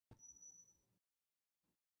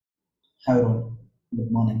Hi everyone,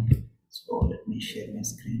 good morning. So let me share my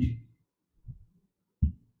screen.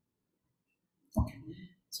 Okay.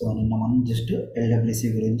 So నిన్న మనం just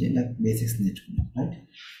LWC గురించి basics నేర్చుకున్నాం right.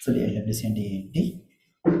 So LWC అంటే ఏంటి,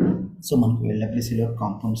 సో మనకు ఎల్డబ్ల్యూసిలో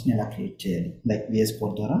కాంపౌండ్స్ని ఎలా క్రియేట్ చేయాలి, విఎస్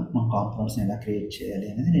కోడ్ ద్వారా మనం కాంపౌండ్స్ని ఎలా క్రియేట్ చేయాలి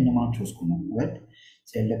అనేది నిన్న మనం చూసుకున్నాం రైట్.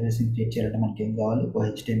 సో ఎల్డబ్ల్యూసిని క్రియేట్ చేయాలంటే మనకి ఏం కావాలి, ఒక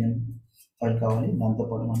హెచ్టిఎంఎల్ ఫైల్ కావాలి,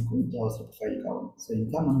 దాంతోపాటు మనకు జావాస్క్రిప్ట్ ఫైల్ కావాలి, సో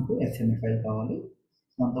ఇంకా మనకు ఎక్స్ఎంఎల్ ఫైల్ కావాలి.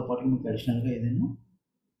 దాంతోపాటు మీకు అడిషనల్గా ఏదైనా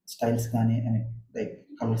స్టైల్స్ కానీ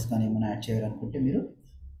కలర్స్ కానీ ఏమైనా యాడ్ చేయాలనుకుంటే మీరు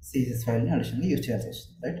సిఎస్ఎస్ ఫైల్ని అడిషనల్గా యూజ్ చేయాల్సి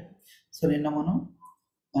వస్తుంది రైట్. సో నిన్న మనం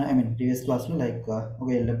ప్రీవియస్ క్లాస్లో ఒక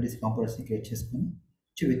ఎల్డబ్ల్యూసి కాంపోనెంట్స్ని క్రియేట్ చేసుకొని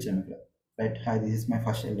చూపించాము ఇక్కడ right. Hi this is my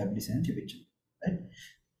first LWC అని చూపించాము రైట్.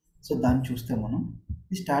 సో దాన్ని చూస్తే మనం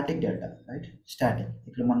ఈ స్టాటిక్ డేటా రైట్, స్టాటిక్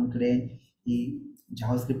ఇక్కడ మనం ఇక్కడ ఈ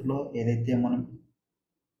జావాస్క్రిప్ట్లో ఏదైతే మనం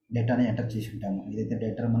డేటాని ఎంటర్ చేసి ఉంటామో, ఏదైతే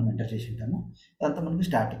డేటా మనం ఎంటర్ చేసి ఉంటామో అదంతా మనకు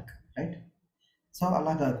స్టాటిక్ రైట్. సో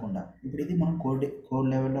అలా కాకుండా ఇప్పుడు ఇది మనం కోడ్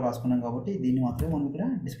లెవెల్లో రాసుకున్నాం కాబట్టి దీన్ని మాత్రమే మనం ఇక్కడ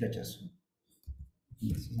డిస్ప్లే చేస్తున్నాం.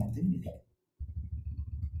 సంథింగ్ ఇట్లా.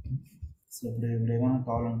 సో ఇప్పుడు ఏమైనా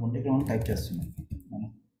కావాలనుకుంటే ఇక్కడ మనం టైప్ చేస్తున్నాం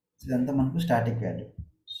మనం. ఇదంతా మనకు static value.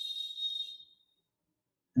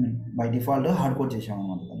 By default hard code చేసాం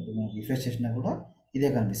అనమాట. దానికి మనం రిఫ్రెష్ చేసినా కూడా ఇదే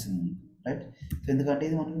కనిపిస్తుంది రైట్. సో ఎందుకంటే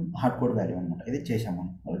ఇది మనం హార్డ్ కోడ్ వాల్యూ అనమాట, ఇది చేసాం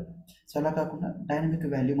మనం రైట్. సో అలా కాకుండా డైనమిక్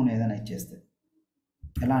వాల్యూ మనం ఏదైనా ఇచ్చేస్తే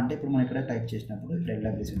ఎలా అంటే, ఇప్పుడు మనం ఇక్కడ టైప్ చేసినప్పుడు ఇప్పుడు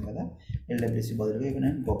ఎల్డబ్ల్యూసి ఉంది కదా, ఎల్డబ్ల్యూసి బదులుగా ఇక్కడ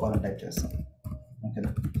నేను గోపాల్ అని టైప్ చేస్తాను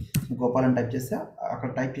ఓకేనా. సో గోపాల్ అని టైప్ చేస్తే అక్కడ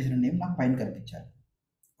టైప్ చేసిన నేమ్ నాకు పైన కనిపించాలి.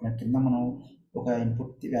 కింద మనం ఒక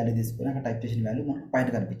ఇన్పుట్ వాల్యూ తీసుకొని అక్కడ టైప్ చేసిన వాల్యూ మనకు పైన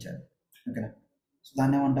కనిపించాలి ఓకేనా. సో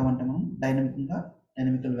దాన్ని ఏమంటామంటే మనం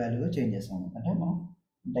డైనమికల్ వాల్యూగా చేంజ్ చేస్తాము. అంటే మనం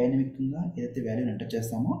డైనమిక్గా ఏదైతే వాల్యూని ఎంటర్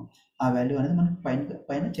చేస్తామో ఆ వాల్యూ అనేది మనకు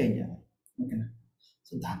పైన చేంజ్ అవ్వాలి ఓకేనా.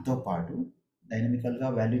 సో దాంతోపాటు డైనమికల్గా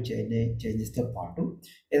వాల్యూ చేంజెస్తో పాటు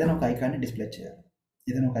ఏదైనా ఒక ఐకాన్ని డిస్ప్లే చేయాలి.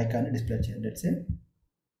 Let's say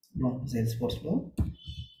sales ఫోర్స్లో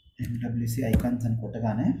LWC icons అని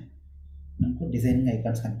కొట్టగానే మనకు డిజైనింగ్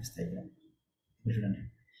ఐకాన్స్ కనిపిస్తాయి ఇక్కడ చూడండి.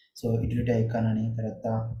 సో యూటిలిటీ ఐకాన్ అని, తర్వాత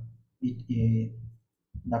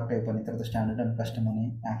డాక్ టైప్ అని, తర్వాత స్టాండర్డ్ అండ్ కస్టమ్ అని,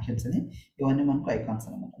 యాక్షన్స్ అని, ఇవన్నీ మనకు ఐకాన్స్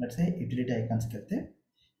అనమాట. లెట్స్ సే యూటిలిటీ ఐకాన్స్కి వెళ్తే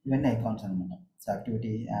ఇవన్నీ ఐకాన్స్ అనమాట. So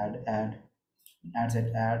activity, add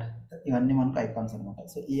set, add, ఇవన్నీ మనకు ఐకాన్స్ అనమాట.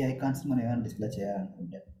 సో ఈ ఐకాన్స్ మనం ఏమైనా డిస్ప్లే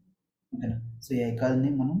చేయాలనుకుంటే ఓకేనా. సో ఈ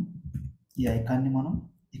ఐకాన్ని మనం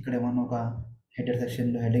ఇక్కడ ఏమన్నా ఒక హెడర్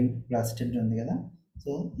సెక్షన్లో హెడింగ్ అసిస్టెంట్ ఉంది కదా,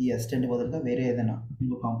 సో ఈ అసిస్టెంట్ బదులుగా వేరే ఏదైనా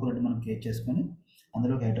ఇంకో కాంపోనెంట్ మనం క్రియేట్ చేసుకొని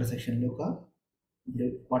అందులో ఒక హెడర్ సెక్షన్లో ఇప్పుడు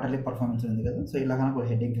క్వార్టర్లీ పర్ఫార్మెన్స్ ఉంది కదా, సో ఇలా ఒక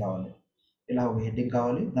హెడ్డింగ్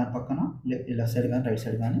కావాలి, దాని పక్కన లెఫ్ట్ సైడ్ కానీ రైట్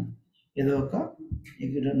సైడ్ కానీ ఏదో ఒక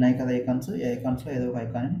ఇక్కడ ఉన్నాయి కదా ఐకాన్స్, ఈ ఐకాన్స్లో ఏదో ఒక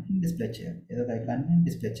ఐకాన్ని డిస్ప్లే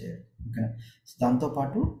చేయాలి ఓకేనా. సో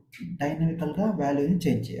దాంతోపాటు డైనమికల్గా వాల్యూని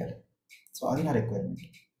చేంజ్ చేయాలి. సో అది నా రిక్వైర్మెంట్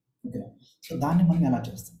ఓకేనా. సో దాన్ని మనం ఎలా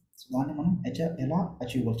చేస్తాం, సో దాన్ని మనం ఎలా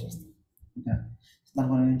అచీవబుల్ చేస్తాం ఓకేనా. సో దాన్ని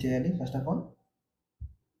మనం ఏం చేయాలి, ఫస్ట్ ఆఫ్ ఆల్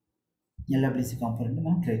LWC కాంపోనెంట్ని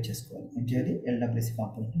మనం క్రియేట్ చేసుకోవాలి. ఏం చేయాలి, LWC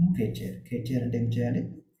కాంపోనెంట్ని మనం క్రియేట్ చేయాలంటే ఏం చేయాలి,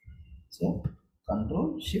 సో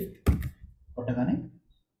కంట్రోల్ షిఫ్ట్ కొట్టగానే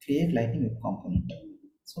create lighting web component.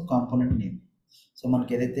 So component name, so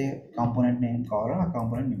మనకి ఏదైతే కాంపోనెంట్ నేమ్ కావాలో ఆ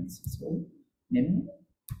కాంపోనెంట్ నేమ్. సో నేను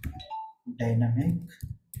డైనమిక్,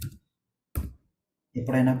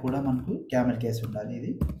 ఎప్పుడైనా కూడా మనకు క్యామెల్ కేస్ ఉండాలి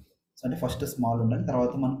ఇది. సో అంటే ఫస్ట్ స్మాల్ ఉండాలి,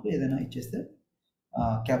 తర్వాత మనకు ఏదైనా ఇచ్చేస్తే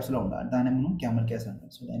క్యాప్స్లో ఉండాలి, దాన్ని మనం క్యామెల్ కేస్ అంటాం.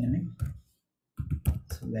 So dynamic,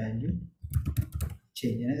 so value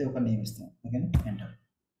change అనేది ఒక నేమ్ ఇస్తాం ఓకేనా, ఎంటర్.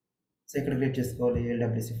 సో ఇక్కడ క్రియేట్ చేసుకోవాలి,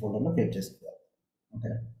 LWC ఫోల్డర్లో క్రియేట్ చేసుకోవాలి ఓకే.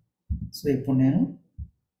 సో ఇప్పుడు నేను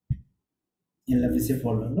LWC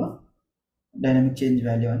ఫోల్డర్లో డైనమిక్ చేంజ్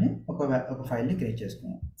వాల్యూ అని ఒక ఫైల్ని క్రియేట్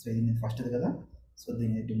చేసుకున్నాను. సో ఇది నేను ఫస్ట్ది కదా, సో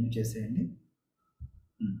దీన్ని రిమూవ్ చేసేయండి.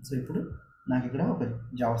 సో ఇప్పుడు నాకు ఇక్కడ ఒక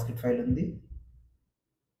జావాస్క్రిప్ట్ ఫైల్ ఉంది,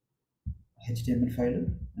 HTML file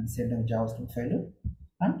and same JavaScript file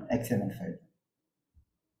and XML file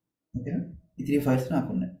ఓకేనా. ఈ 3 ఫైల్స్ నాకు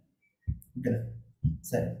ఉన్నాయి ఓకేనా.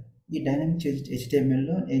 సరే, ఈ డైనమిక్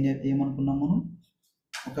HTMLలో ఏమనుకున్నాం మనం,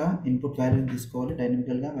 ఒక ఇన్పుట్ వాల్యూని తీసుకోవాలి,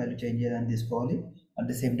 డైనమికల్గా వాల్యూ చేంజ్ చేయడానికి తీసుకోవాలి, at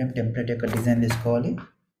the same time template యొక్క డిజైన్ తీసుకోవాలి,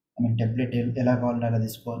 టెంప్లెట్ ఎలా కావాలో అలా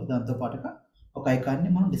తీసుకోవాలి, దాంతోపాటుగా ఒక ఐకాన్ని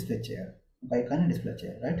మనం డిస్ప్లే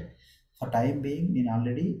చేయాలి రైట్. ఫర్ టైం బీయింగ్ నేను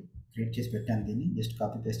ఆల్రెడీ క్రియేట్ చేసి పెట్టాను, దీన్ని జస్ట్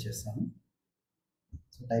కాపీ పేస్ట్ చేస్తాను.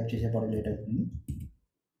 సో టైప్ చేసేటప్పుడు లేట్ అవుతుంది,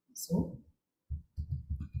 సో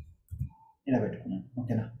ఇలా పెట్టుకున్నాను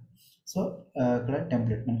ఓకేనా. సో ఇక్కడ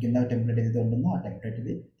టెంప్లెట్, మన కింద టెంప్లెట్ ఏదైతే ఉంటుందో ఆ టెంప్లెట్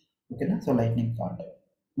ఇది ఓకేనా. సో లైట్నింగ్ కార్ట్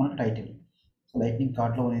మనకు టైటిల్, సో లైట్నింగ్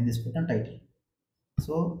కార్ట్లో మనం ఏం తీసుకుంటాం, టైటిల్.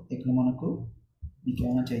 సో ఇక్కడ మనకు మీకు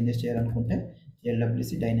ఏమైనా చేంజెస్ చేయాలనుకుంటే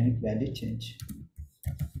LWC dynamic value change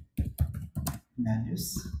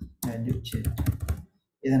value change.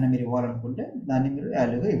 ఏదైనా మీరు ఇవ్వాలనుకుంటే దాన్ని మీరు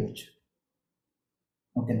వాల్యూగా ఇవ్వచ్చు.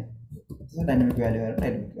 ఓకేనా. So dynamic value.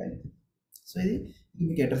 సో ఇది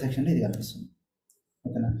మీకు హెడర్ సెక్షన్లో ఇది కనిపిస్తుంది.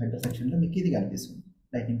 ఓకేనా. హెడర్ సెక్షన్లో మీకు ఇది కనిపిస్తుంది,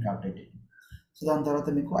 లైటింగ్ కాంటాక్ట్. సో దాని తర్వాత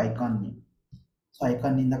మీకు ఐకాన్ని, సో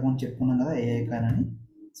ఐకాన్ని ఇందాక మనం చెప్పుకున్నాం కదా ఏ ఐకాన్ అని.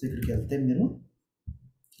 సో ఇక్కడికి వెళ్తే మీరు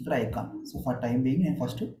ఇక్కడ icon. So for time being నేను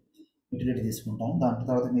ఫస్ట్ యూటిలిటీ తీసుకుంటాను, దాంట్లో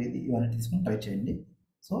తర్వాత మీరు ఇవన్నీ తీసుకుని ట్రై చేయండి.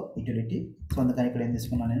 So utility. సో అందుకని ఇక్కడ ఏం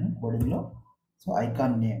తీసుకున్నాను నేను కోడింగ్లో. So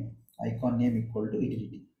icon name equal to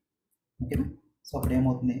utility. ఓకేనా. సో అప్పుడు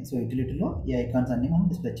ఏమవుతుంది, సో యూటిలిటీలో ఈ ఐకాన్స్ అన్నీ మనం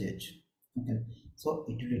డిస్ప్లే చేయొచ్చు. ఓకే. సో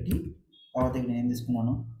యూటిలిటీ తర్వాత ఇక్కడ నేను ఏం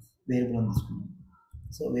తీసుకున్నాను, వేరియబుల్ అని తీసుకున్నాను.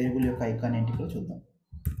 సో వేరియబుల్ యొక్క ఐకాన్ ఏంటి ఇక్కడ చూద్దాం.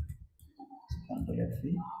 Control F.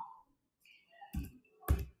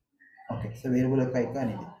 Okay. So variable యొక్క ఐకాన్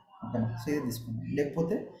ఇది. ఓకేనా. సో ఇది తీసుకున్నాం.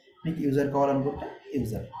 లేకపోతే మీకు యూజర్ కావాలనుకుంటే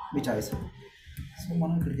యూజర్, మీ చాయిస్. సో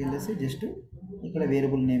మనం ఇక్కడికి వెళ్ళేసి జస్ట్ ఇక్కడ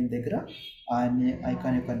వేరియబుల్ నేమ్ దగ్గర ఆ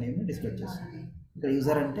ఐకాన్ యొక్క నేమ్ని డిస్ప్లే చేస్తాం. ఇక్కడ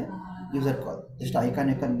యూజర్ అంటే యూజర్ కాదు, జస్ట్ ఐకాన్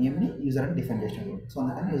యొక్క నేమ్ని యూజర్ అని డిఫైన్ చేసినాడు. సో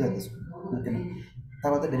అందుకని యూజర్ తీసుకున్నాం. ఓకేనా.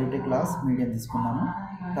 తర్వాత డెరివేటివ్ క్లాస్ మీడియం తీసుకున్నాము.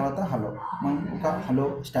 తర్వాత హలో, మనం ఒక హలో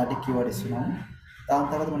స్టాటిక్ కీవర్డ్ ఇస్తున్నాము. దాని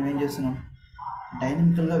తర్వాత మనం ఏం చేస్తున్నాం,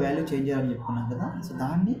 డైనమికల్గా వాల్యూ చేంజ్ చేయాలని చెప్పుకున్నాం కదా. సో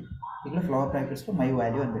దాన్ని ఇక్కడ ఫ్లవర్ బ్రాకెట్స్లో మై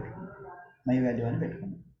వాల్యూ అని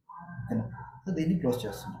పెట్టుకున్నాం. ఓకేనా. సో దీన్ని క్లోజ్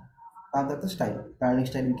చేస్తున్నాం. దాని తర్వాత ప్యాడింగ్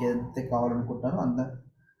స్టైల్ మీకు ఏదైతే కావాలనుకుంటారో అంత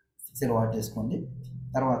ఫిక్సెల్ వాట్ చేసుకోండి.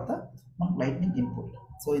 తర్వాత మనం లైట్నింగ్ ఇన్పుట్.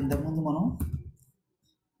 సో ఇంతకుముందు మనం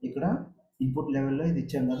ఇక్కడ ఇన్పుట్ లెవెల్లో ఇది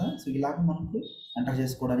ఇచ్చాం కదా. సో ఇలాగ మనకు ఎంటర్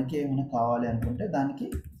చేసుకోవడానికి ఏమైనా కావాలి అనుకుంటే దానికి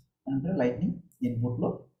మనం ఇక్కడ లైట్నింగ్ ఇన్పుట్లో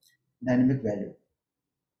dynamic value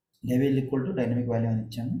level equal to dynamic value అని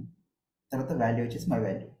ఇచ్చాము. తర్వాత వాల్యూ వచ్చేసి మై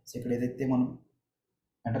వాల్యూ. సో ఇక్కడ ఏదైతే మనం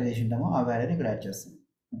ఎంటర్ చేసి ఉంటామో ఆ వాల్యూని ఇక్కడ యాడ్ చేస్తాం.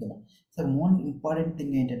 ఓకేనా. సో మోస్ట్ ఇంపార్టెంట్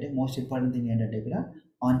థింగ్ ఏంటంటే ఇక్కడ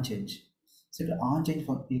ఆన్ చేంజ్. సో ఇక్కడ on change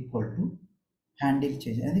equal to handle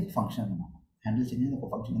change అనేది ఫంక్షన్ అన్నమాట. హ్యాండిల్ చేంజ్ అనేది ఒక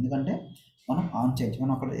ఫంక్షన్. ఎందుకంటే మనం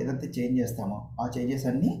మనం అక్కడ ఏదైతే చేంజ్ చేస్తామో ఆ చేంజెస్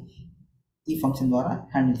అన్నీ ఈ ఫంక్షన్ ద్వారా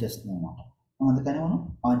హ్యాండిల్ చేస్తున్నాం అనమాట. అందుకని మనం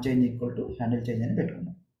on change equal to handle change అని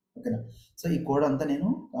పెట్టుకున్నాం. ఓకేనా. సో ఈ కోడ్ అంతా నేను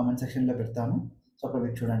కామెంట్ సెక్షన్లో పెడతాను. సో అక్కడ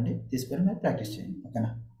మీరు చూడండి, తీసుకొని మీరు ప్రాక్టీస్ చేయండి. ఓకేనా.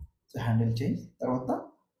 సో హ్యాండిల్ చేంజ్ తర్వాత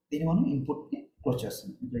దీన్ని మనం ఇన్పుట్ని క్లోజ్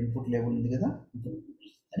చేస్తుంది. ఇప్పుడు ఇన్పుట్ లేబుల్ ఉంది కదా,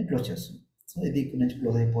 అని క్లోజ్ చేస్తుంది. సో ఇది ఇక్కడ నుంచి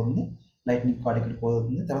క్లోజ్ అయిపోతుంది. లైట్నింగ్ కార్డ్ ఇక్కడ క్లోజ్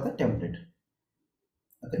అవుతుంది. తర్వాత టెంప్లెట్.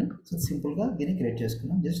 ఓకేనా. సో సింపుల్గా దీన్ని క్రియేట్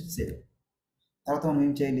చేసుకున్నాం. Just save. తర్వాత మనం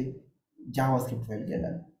ఏం చేయాలి, జావా స్క్రిప్ట్ ఫైల్కి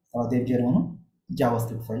వెళ్ళాలి. తర్వాత ఏం చేయాలి, మనం జావా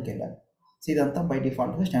స్క్రిప్ట్ ఫైల్కి వెళ్ళాలి. సో ఇదంతా బై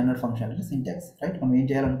డిఫాల్ట్గా స్టాండర్డ్ ఫంక్షన్ అంటే సింటాక్స్, రైట్. మనం ఏం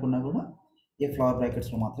చేయాలనుకున్నా కూడా ఏ ఫ్లవర్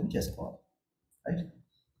బ్రాకెట్స్లో మాత్రమే చేసుకోవాలి, రైట్.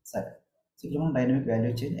 సరే. సో ఇక్కడ మనం dynamic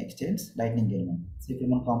value change, exchange, lightning element. So ఇక్కడ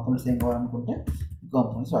మనం కాంపోనెంట్స్ ఏం కావాలనుకుంటే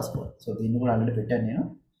కాంపోనెంట్స్ రాసుకోవాలి. సో దీన్ని కూడా ఆల్రెడీ పెట్టాను నేను.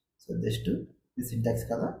 సో జస్ట్ ఇది సింటాక్స్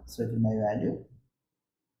కదా. సో ఇప్పుడు మై వాల్యూ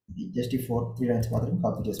జస్ట్ ఈ 3 లైన్స్ మాత్రం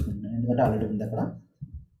కాపీ చేసుకుంటున్నాను, ఎందుకంటే ఆల్రెడీ ఉంది అక్కడ.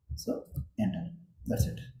 So enter, that's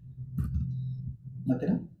it.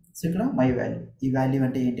 ఓకేనా. సో ఇక్కడ మై వాల్యూ, ఈ వాల్యూ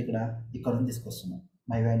అంటే ఏంటి, ఇక్కడ నుంచి తీసుకొస్తున్నాం,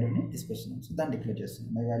 మై వాల్యూని తీసుకొస్తున్నాం. సో దాన్ని డిక్లేర్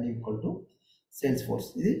చేస్తున్నాం. My value equal to sales force.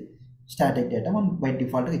 ఇది స్టాటిక్ డేటా మనం బై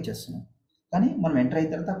డిఫాల్ట్గా ఇచ్చేస్తున్నాం. కానీ మనం ఎంటర్ అయిన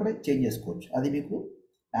తర్వాత అక్కడ చేంజ్ చేసుకోవచ్చు. అది మీకు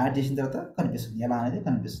యాడ్ చేసిన తర్వాత కనిపిస్తుంది, ఎలా అనేది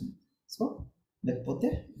కనిపిస్తుంది. సో లేకపోతే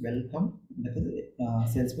వెల్కమ్, లేకపోతే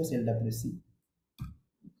సేల్స్ఫోర్స్ LWC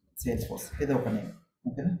సేల్స్ఫోర్స్ ఏదో ఒక నేమ్.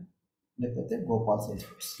 ఓకేనా. లేకపోతే గోపాల్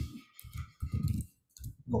సేల్స్ఫోర్స్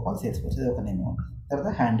ఏదో ఒక నేమ్. తర్వాత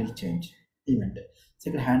హ్యాండిల్ చేంజ్ ఈవెంట్. సో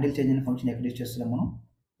ఇక్కడ హ్యాండిల్ చేంజ్ అనే ఫంక్షన్ ఎక్కడ యూజ్ చేస్తున్నాం, మనం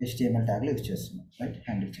HTML ట్యాగ్లో యూజ్ చేస్తున్నాం, రైట్.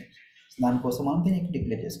 Handle change. దానికోసం మనం దీన్ని ఇక్కడ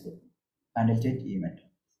డిక్లేర్ చేసుకోవాలి, handle change event.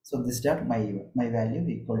 So this dot my value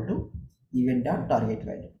equal to event dot target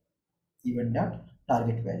value.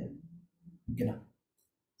 ఓకేనా.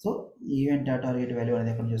 So event dot target value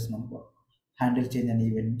అనేది ఎక్కడ చూస్తున్నాం, హ్యాండిల్ చేంజ్ అనే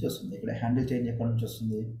ఈవెంట్ నుంచి వస్తుంది. ఇక్కడ హ్యాండిల్ చేంజ్ ఎక్కడ నుంచి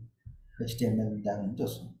వస్తుంది, HTML ట్యాగ్ నుంచి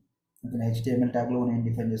వస్తుంది. ఓకేనా. HTML ట్యాగ్లో మనం ఏం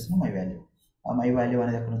డిఫైన్ చేస్తున్నాం, మై వాల్యూ. ఆ మై వాల్యూ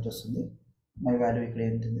అనేది ఎక్కడ నుంచి వస్తుంది, మై వాల్యూ ఇక్కడ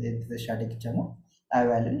ఏదైతే స్టాటిక్ ఇచ్చామో ఆ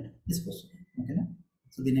వాల్యూని తీసుకొస్తుంది. ఓకేనా.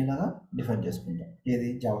 సో దీన్ని ఇలాగా డిఫైన్ చేసుకుంటాం, ఏది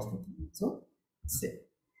జావా స్క్రిప్ట్. So save.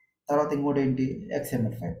 తర్వాత ఇంకోటి ఏంటి,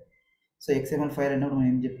 XML file. So XML file అన్నప్పుడు మనం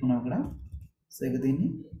ఏం చెప్పుకున్నాం ఇక్కడ. సో ఇక దీన్ని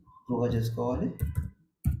ప్రూవ్గా చేసుకోవాలి.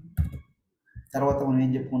 తర్వాత మనం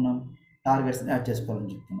ఏం చెప్పుకున్నాం, టార్గెట్స్ని యాడ్ చేసుకోవాలని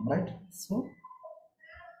చెప్పుకున్నాం, రైట్. సో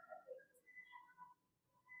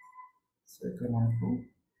ఇక్కడ మనకు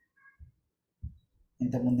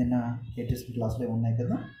ఇంతకుముందున్న కేటీఎస్ క్లాస్లో ఉన్నాయి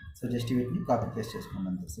కదా. సో జస్ట్ వీటిని కాపీ పేస్ట్ చేసుకున్నాం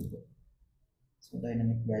అంతే, simple. So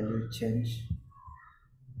dynamic value change,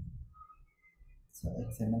 so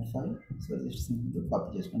XML file. So just simple copy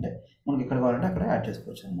చేసుకుంటే మనకి ఎక్కడ కావాలంటే అక్కడ యాడ్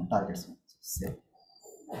చేసుకోవచ్చు అన్నమాట టార్గెట్స్. సేవ్.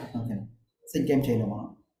 ఓకేనా. సో ఇంకేం చేయలేము మనం.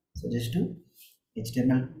 సో జస్ట్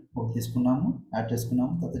HTML ఒకటి తీసుకున్నాము, యాడ్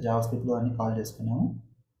చేసుకున్నాము, తర్వాత జావాస్క్రిప్ట్లో అన్ని కాల్ చేసుకున్నాము.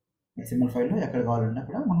 XML ఫైల్లో ఎక్కడ కావాలన్నా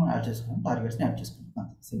కూడా మనం యాడ్ చేసుకున్నాం, టార్గెట్స్ని యాడ్ చేసుకున్నాం,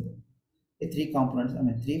 అంతే సింపుల్. ఈ 3 కాంపోనెంట్స్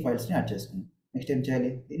త్రీ ఫైల్స్ని యాడ్ చేసుకున్నాం. నెక్స్ట్ ఏం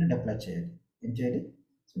చేయాలి, దీన్ని డిప్లాయ్ చేయాలి. ఏం చేయాలి,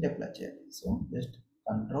 సో డిప్లాయ్ చేయాలి. So just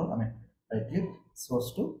control right click,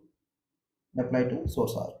 source to deploy to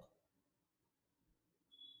source org.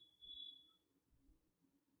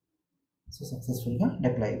 So సక్సెస్ఫుల్గా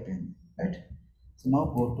డిప్లాయ్ అయిపోయింది, right. So now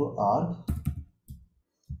go to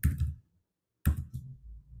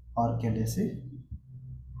ఆర్గ్కి వెళ్ళేసి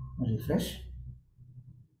రిఫ్రెష్.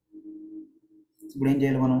 ఇప్పుడు ఏం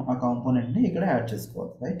చేయాలి, మనం ఆ కాంపోనెంట్ని ఇక్కడ యాడ్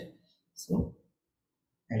చేసుకోవాలి, right. So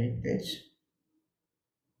edit page.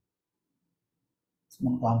 So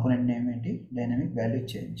మన కాంపోనెంట్ నేమ్ ఏంటి, dynamic value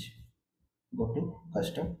change. Go to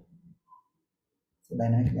custom. So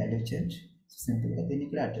dynamic value change. So సింపుల్గా దీన్ని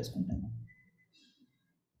ఇక్కడ యాడ్ చేసుకుంటాము.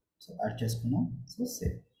 సో యాడ్ చేసుకున్నాం. So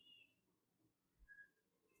save.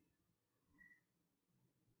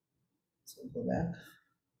 So go back.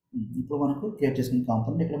 ఇప్పుడు మనకు క్రియేట్ చేసుకున్న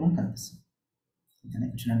కాంపోనెంట్ ఇక్కడ మనకు కనిపిస్తుంది. ఓకేనా,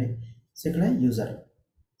 చూడండి. సో ఇక్కడ యూజర్.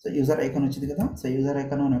 సో యూజర్ ఐకాన్ వచ్చింది కదా. సో యూజర్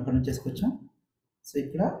ఐకాన్ మనం ఎక్కడ నుంచి చేసుకొచ్చాం. సో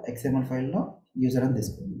ఇక్కడ XML ఫైల్లో యూజర్ అని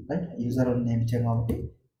తీసుకుంది, రైట్. యూజర్ నేమ్ ఇచ్చాం కాబట్టి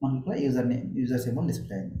మనకి ఇక్కడ యూజర్ సింబల్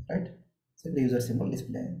డిస్ప్లే అయింది, రైట్. సో ఇక్కడ యూజర్ సింబల్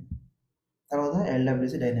డిస్ప్లే అయింది. తర్వాత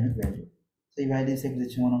LWC డైనమిక్ వాల్యూ. సో ఈ వాల్యూస్ ఎక్కడ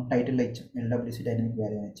ఇచ్చాం, మనం టైటిల్లో ఇచ్చాం, LWC డైనమిక్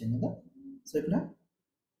వాల్యూ అని ఇచ్చాం కదా. సో ఇక్కడ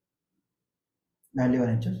వాల్యూ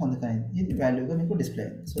అని ఇచ్చాం. సో అందుకని ఇది వాల్యూగా మీకు డిస్ప్లే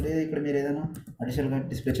అయింది. సో లేదా ఇక్కడ మీరు ఏదైనా అడిషనల్గా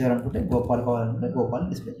డిస్ప్లే చేయాలనుకుంటే గోపాల్ కావాలనుకుంటే గోపాల్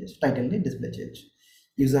డిస్ప్లే చేయొచ్చు, టైటిల్ని డిస్ప్లే చేయొచ్చు.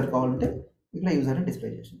 యూజర్ కావాలంటే ఇక్కడ యూజర్ని డిస్ప్లే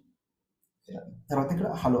చేయొచ్చు. తర్వాత ఇక్కడ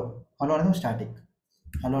హలో అనేది స్టాటిక్.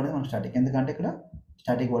 ఎందుకంటే ఇక్కడ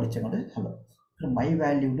స్టాటిక్ వర్డ్ ఇచ్చాం కాబట్టి హలో. ఇక్కడ మై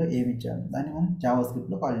వాల్యూలో ఏమి ఇచ్చాము దాన్ని మనం జావా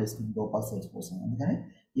స్క్రిప్ట్లో కాల్ చేసుకుంటాం, గోపాల్ సేల్స్ కోసం. అందుకని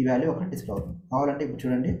ఈ వాల్యూ ఒకటి డిస్ప్లే అవుతుంది. కావాలంటే ఇప్పుడు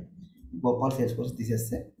చూడండి, గోపాల్ సేల్స్ కోసం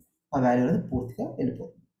తీసేస్తే ఆ వాల్యూ అనేది పూర్తిగా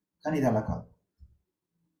వెళ్ళిపోతుంది. కానీ ఇది అలా కాదు,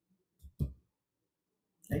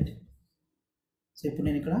 రైట్. సో ఇప్పుడు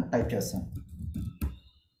నేను ఇక్కడ టైప్ చేస్తాను,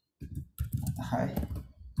 హాయ్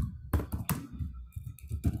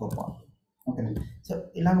గోపాల్. ఓకేనా. సో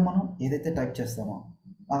ఇలాగ మనం ఏదైతే టైప్ చేస్తామో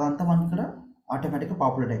అదంతా మనం ఇక్కడ ఆటోమేటిక్గా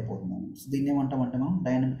పాపులేట్ అయిపోతుంది. సో దీన్ని ఏమంటామంటే మనం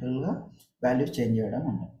డైనమికల్గా వాల్యూస్ చేంజ్ చేయడం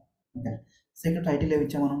అంటాం. ఓకే. సో ఇక్కడ టైటిల్ ఏమి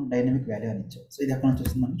ఇచ్చాం, మనం డైనమిక్ వాల్యూ అని ఇచ్చాం. సో ఇది ఎక్కడ నుంచి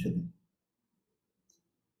వస్తుంది మనం చూద్దాం.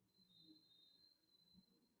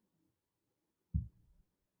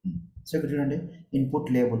 సో ఇక్కడ చూడండి, ఇన్పుట్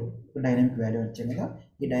లేబుల్ డైనమిక్ వాల్యూ అని ఇచ్చాం కదా.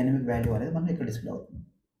 ఈ డైనమిక్ వాల్యూ అనేది మనం ఇక్కడ డిస్ప్లే అవుతుంది.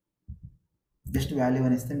 జస్ట్ వాల్యూ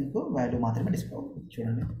అని ఇస్తే మీకు వాల్యూ మాత్రమే డిస్ప్లే అవుతుంది,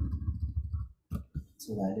 చూడండి. సో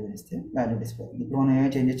వాల్యూ అని ఇస్తే వాల్యూ డిస్ప్లే అవుతుంది. ఇప్పుడు మనం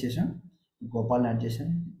ఏమైనా చేంజెస్ చేసాం, గోపాల్ యాడ్ చేసాం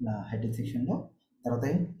హెడ్డింగ్ సెక్షన్లో. తర్వాత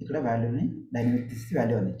ఇక్కడ వాల్యూని డైనమిక్ తీసి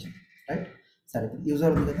వాల్యూ అని ఇచ్చాం, రైట్. సరే, ఇప్పుడు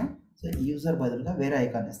యూజర్ ఉంది కదా. సో ఈ యూజర్ బదులుగా వేరే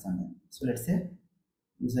ఐకాన్ ఇస్తాను నేను. సో లెట్స్ సే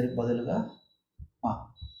యూజర్కి బదులుగా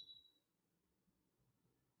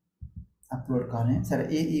అప్లోడ్ కానీ సరే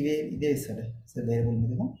ఇదే ఇస్తాడు. సో వేరియబుల్ ఉంది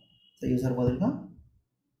కదా. సో యూజర్ బదులుగా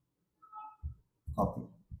కాపీ,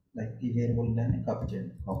 లైక్ ఈ వేరియబుల్ దాన్ని కాపీ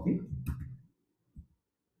చేయండి. కాపీ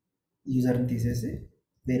యూజర్ని తీసేసి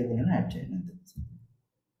వేరియబుల్ని యాడ్ చేయండి, అంతే.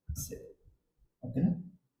 సేవ్. ఓకేనా.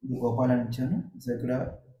 ఇప్పుడు గోపాల్ అని ఇచ్చాను. సో ఇక్కడ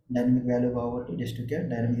డైనమిక్ వాల్యూ కాబట్టి జస్ట్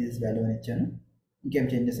డైనమిక్ దిస్ వాల్యూ అని ఇచ్చాను. ఇంకేం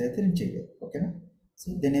చేంజెస్ అయితే నేను చేయలేదు. ఓకేనా. సో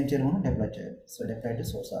దీన్ని ఏం చేయాలి, మనం డిప్లాయ్ చేయాలి. So deploy to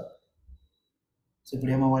source org. So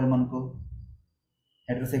ఇప్పుడు ఏమవ్వాలి, మనకు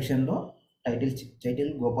హెడర్ సెక్షన్లో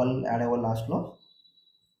టైటిల్ గోపాల్ యాడ్ అవ్వాలి. లాస్ట్లో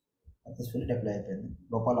సక్సెస్ఫుల్లీ డిప్లాయ్ అయిపోయింది.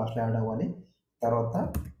 గోపాల్ లాస్ట్లో యాడ్ అవ్వాలి. తర్వాత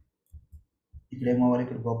ఇక్కడ ఏమవ్వాలి,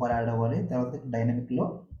 ఇక్కడ గోపాల్ యాడ్ అవ్వాలి. తర్వాత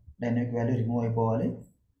డైనమిక్ వాల్యూ రిమూవ్ అయిపోవాలి,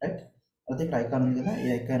 రైట్. తర్వాత ఇక్కడ ఐకాన్ ఉంది కదా. ఈ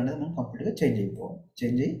ఐకాన్ అనేది మనం కంప్లీట్గా చేంజ్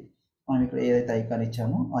అయ్యి మనం ఇక్కడ ఏదైతే ఐకాన్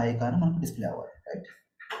ఇచ్చామో ఆ ఐకాన్ మనకు డిస్ప్లే అవ్వాలి, రైట్.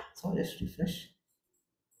 So just refresh.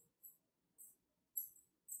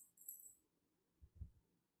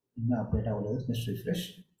 ఇంకా అప్డేట్ అవ్వలేదు, జస్ట్ రిఫ్రెష్.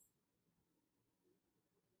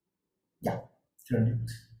 యా, చూడండి.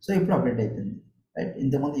 సో ఇప్పుడు అప్డేట్ అయిపోయింది, రైట్.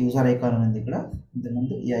 ఇంతకుముందు యూజర్ ఐకాన్ ఉంది ఇక్కడ,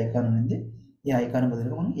 ఇంతకుముందు ఈ ఐకాన్ ఉంది. ఈ ఐకాన్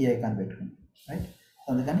బదులుగా మనం ఈ ఐకాన్ పెట్టుకున్నాం, రైట్.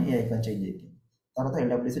 అందుకని ఈ ఐకాన్ చేంజ్ అయిపోయింది. తర్వాత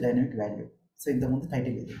LWC డైనమిక్ వాల్యూ. సో ఇంతకుముందు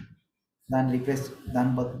టైటిల్ ఇది, దాన్ని రిప్లేస్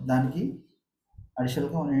దానికి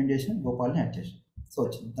అడిషనల్గా మనం ఏం చేసాం, గోపాల్ని యాడ్ చేసాం. సో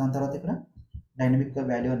వచ్చింది. దాని తర్వాత ఇక్కడ డైనమిక్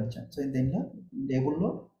వాల్యూ అని ఇచ్చాం. సో దీనిలో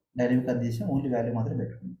టేబుల్లో డైనమిక్ అని తీసాం, ఓన్లీ వాల్యూ మాత్రం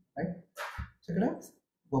పెట్టుకున్నాం, రైట్. సో ఇక్కడ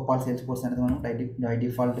గోపాల్ సేల్స్ ఫోర్స్ అనేది మనం బై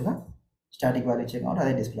డిఫాల్ట్గా స్టాటిక్ వాల్యూ ఇచ్చాం కాబట్టి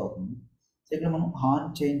అదే డిస్ప్లే అవుతుంది. సో ఇక్కడ మనం on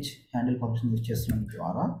change handle function use చేస్తున్న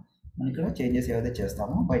ద్వారా మనం ఇక్కడ చేంజెస్ ఏవైతే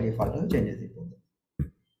చేస్తామో బై డిఫాల్ట్గా చేంజెస్ అయిపోతుంది.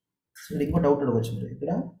 సో ఇక్కడ ఇంకో డౌట్ అడగచ్చు మీరు,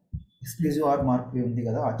 ఇక్కడ ఎక్స్క్లూజివ్ ఆర్ మార్క్ ఉంది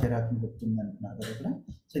కదా, ఆశ్చర్యాత్మక గుర్తుంది అంటున్నారు కదా ఇక్కడ.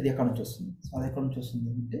 సో ఇది ఎక్కడ నుంచి వస్తుంది, సో అది ఎక్కడ నుంచి వస్తుంది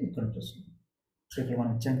అంటే ఇక్కడ నుంచి వస్తుంది. సో ఇక్కడ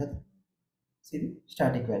మనం ఇచ్చాం కదా, సో ఇది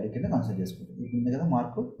స్టాటిక్ వాల్యూ కింద కన్సిడర్ చేసుకుంటాం. ఇప్పుడు ఉంది కదా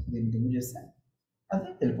మార్కు, దీన్ని రిమూవ్ చేస్తే అది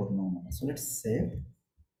వెళ్ళిపోతుంది అనమాట. So let's save.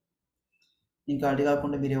 ఇంకా అది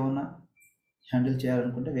కాకుండా మీరు ఏమన్నా హ్యాండిల్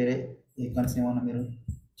చేయాలనుకుంటే, వేరే ఐకాన్స్ ఏమన్నా మీరు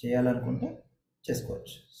చేయాలనుకుంటే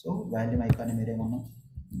చేసుకోవచ్చు. సో వాల్యూమ్ ఐకాన్ని మీరు ఏమన్నా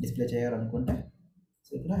డిస్ప్లే చేయాలనుకుంటే,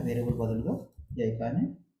 సో ఇక్కడ వేరియబుల్ బదులుగా ఈ ఐకాన్ని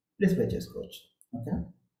డిస్ప్లే చేసుకోవచ్చు. Okay,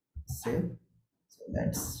 save. So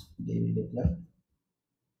let's deploy.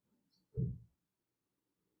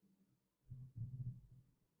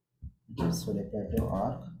 So deploy to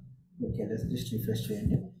arc. Okay, just refresh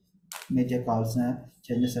చేయండి. మీకు కావాల్సిన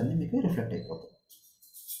చేంజెస్ అన్నీ మీకు రిఫ్లెక్ట్ అయిపోతాయి.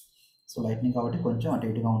 సో లైట్నింగ్ కాబట్టి కొంచెం అటు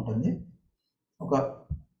ఇటుగా ఉంటుంది. ఒక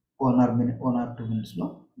 1 or 2 minutesలో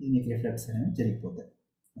మీకు రిఫ్లెక్ట్స్ అనేవి జరిగిపోతాయి.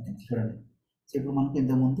 ఓకే, చూడండి. సో ఇప్పుడు మనకు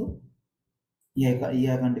ఇంతకుముందు ఈ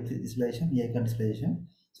icon డిస్ప్లేషన్.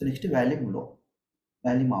 So next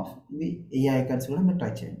volume of. ఇవి ఈ ఐకాన్స్ కూడా మీరు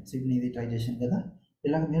ట్రై చేయండి. సో ఇప్పుడు ఇది ట్రై చేసాను కదా,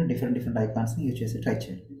 ఇలాగ మీరు డిఫరెంట్ ఐకాన్స్ని యూజ్ చేసి ట్రై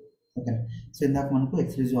చేయండి. ఓకే, సో ఇందాక మనకు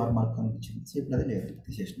ఎక్స్క్లూజివ్ ఆర్ మార్క్ కనిపించింది. సో ఇప్పుడు అది లేదు,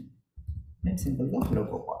 తీసేసినాం. నేను సింపుల్గా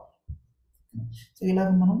లోగో పార్ట్. సో ఇలాగ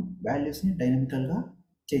మనం వాల్యూస్ని డైనమికల్గా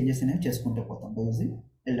చేంజెస్ అనేవి చేసుకుంటూ పోతాం బై యూజింగ్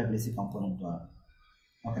LWC కాంపోనెంట్ ద్వారా.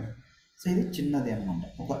 ఓకే, సో ఇది చిన్నది అనమాట,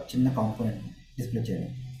 ఒక చిన్న కాంపోనెంట్ డిస్ప్లే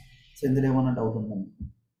చేయడం. సో ఇందులో ఏమైనా డౌట్ ఉందండి?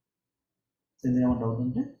 సో ఇందులో ఏమైనా డౌట్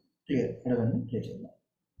ఉంటే అడగండి, క్లియర్ చేద్దాం.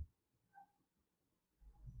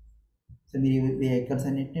 సో మీరు ఈ ఐకాన్స్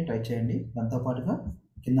అన్నింటినీ ట్రై చేయండి. దాంతోపాటుగా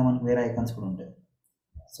కింద మనకు వేరే ఐకాన్స్ కూడా ఉంటాయి.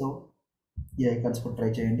 సో ఈ ఐకాన్స్ కూడా ట్రై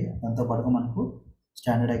చేయండి. దాంతోపాటుగా మనకు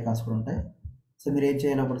స్టాండర్డ్ ఐకాన్స్ కూడా ఉంటాయి. సో మీరు ఏం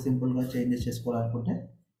చేయాలి, అప్పుడు సింపుల్గా చేంజెస్ చేసుకోవాలనుకుంటే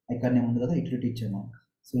ఐకాన్ ఏముంది కదా, యూటిలిటీ ఇచ్చాము.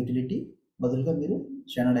 సో యూటిలిటీ బదులుగా మీరు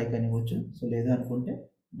స్టాండర్డ్ ఐకాన్ ఇవ్వచ్చు. సో లేదు అనుకుంటే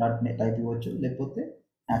టైప్ ఇవ్వచ్చు, లేకపోతే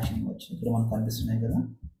యాక్షన్ ఇవ్వచ్చు. ఇక్కడ మనకు కనిపిస్తున్నాయి కదా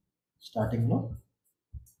స్టార్టింగ్లో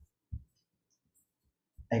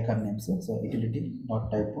icon names. So utility dot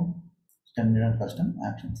type standard and custom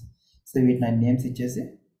actions. So వీటిని నేమ్స్ ఇచ్చేసి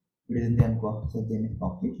విడిది అనుకో. సో దీన్ని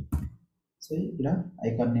కాపీ. సో ఇక్కడ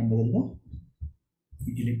ఐకాన్ నేమ్ బదులుగా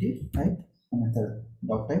utility type method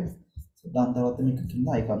dot type. So దాని తర్వాత మీకు కింద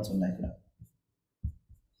ఐకాన్స్ ఉన్నాయి. ఇక్కడ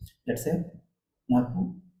లెట్స్ సే నాకు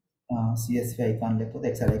CSV ఐకాన్ లేకపోతే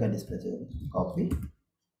ఎక్సెల్ ఐకాన్ డిస్ప్లే చేయాలి, కాపీ.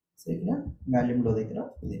 సో ఇక్కడ వాల్యూమ్లో దగ్గర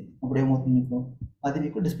ఇది అప్పుడు ఏమవుతుంది, మీకు అది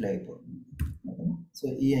మీకు డిస్ప్లే అయిపోతుంది. ఓకేనా. సో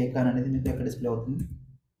ఈ ఐకాన్ అనేది మీకు ఎక్కడ డిస్ప్లే అవుతుంది,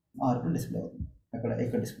 ఆర్కు డిస్ప్లే అవుతుంది,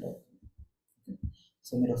 ఇక్కడ డిస్ప్లే అవుతుంది.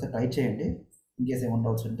 సో మీరు ఒకసారి ట్రై చేయండి. ఇన్కేస్ ఏమైనా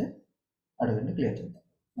డౌట్స్ ఉంటే అడగండి, క్లియర్ చేద్దాం.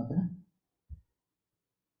 ఓకేనా.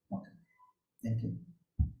 Okay, thank you.